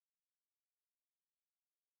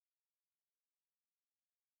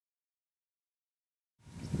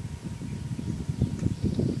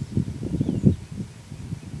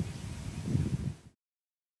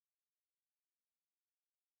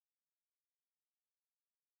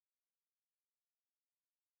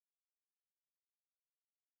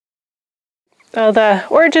Well, the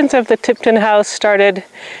origins of the Tipton House started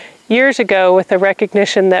years ago with the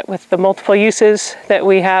recognition that with the multiple uses that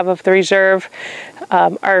we have of the reserve,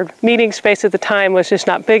 our meeting space at the time was just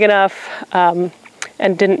not big enough and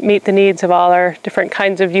didn't meet the needs of all our different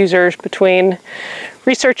kinds of users, between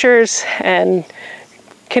researchers and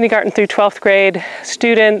kindergarten through 12th grade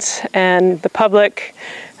students and the public,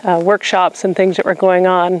 workshops and things that were going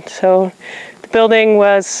on. So the building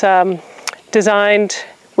was designed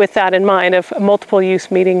with that in mind, of a multiple use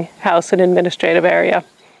meeting house and administrative area.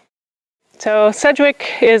 So Sedgwick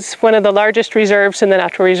is one of the largest reserves in the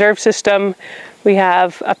natural reserve system. We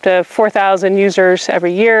have up to 4,000 users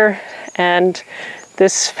every year, and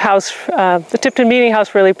this house, the Tipton Meeting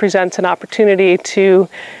House, really presents an opportunity to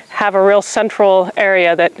have a real central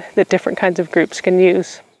area that different kinds of groups can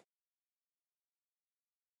use.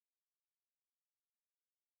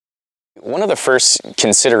 One of the first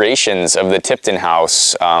considerations of the Tipton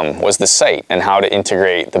House was the site and how to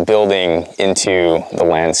integrate the building into the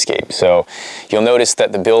landscape. So you'll notice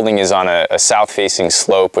that the building is on a south-facing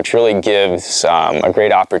slope, which really gives a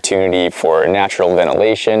great opportunity for natural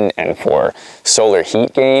ventilation and for solar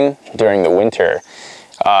heat gain during the winter.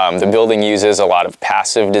 The building uses a lot of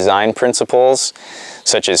passive design principles,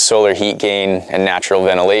 such as solar heat gain and natural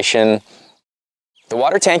ventilation. The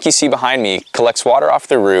water tank you see behind me collects water off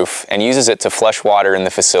the roof and uses it to flush water in the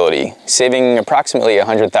facility, saving approximately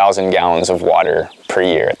 100,000 gallons of water per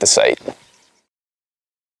year at the site.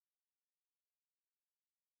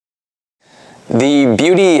 The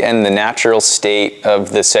beauty and the natural state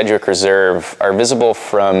of the Sedgwick Reserve are visible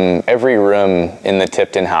from every room in the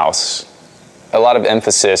Tipton House. A lot of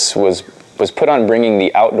emphasis was put on bringing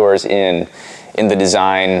the outdoors in the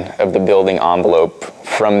design of the building envelope,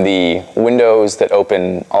 from the windows that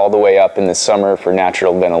open all the way up in the summer for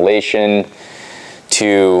natural ventilation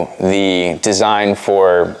to the design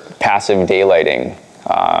for passive daylighting.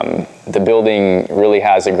 The building really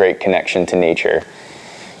has a great connection to nature.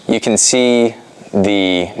 You can see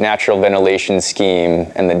the natural ventilation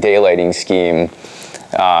scheme and the daylighting scheme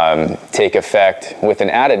take effect, with an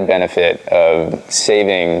added benefit of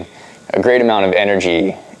saving a great amount of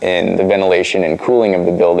energy in the ventilation and cooling of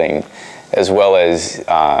the building, as well as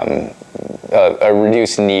a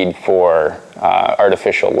reduced need for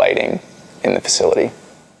artificial lighting in the facility.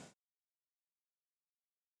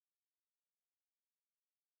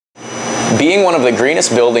 Being one of the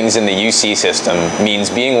greenest buildings in the UC system means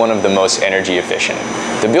being one of the most energy efficient.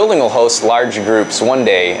 The building will host large groups one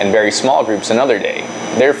day and very small groups another day.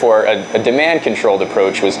 Therefore, a demand-controlled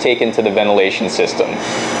approach was taken to the ventilation system,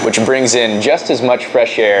 which brings in just as much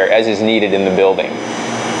fresh air as is needed in the building.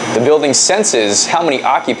 The building senses how many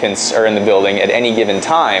occupants are in the building at any given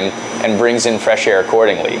time and brings in fresh air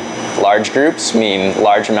accordingly. Large groups mean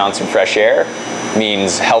large amounts of fresh air,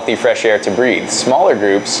 means healthy fresh air to breathe. Smaller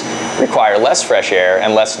groups require less fresh air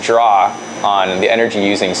and less draw on the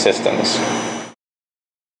energy-using systems.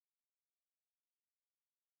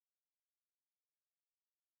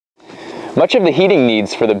 Much of the heating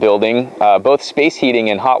needs for the building, both space heating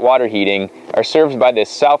and hot water heating, are served by this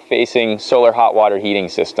south-facing solar hot water heating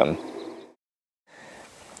system.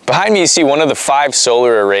 Behind me you see one of the 5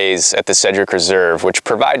 solar arrays at the Sedgwick Reserve, which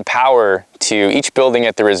provide power to each building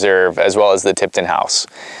at the reserve as well as the Tipton House.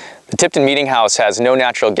 The Tipton Meeting House has no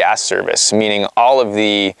natural gas service, meaning all of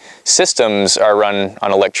the systems are run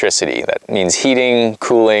on electricity. That means heating,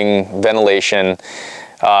 cooling, ventilation.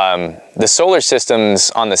 The solar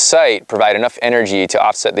systems on the site provide enough energy to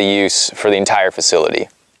offset the use for the entire facility.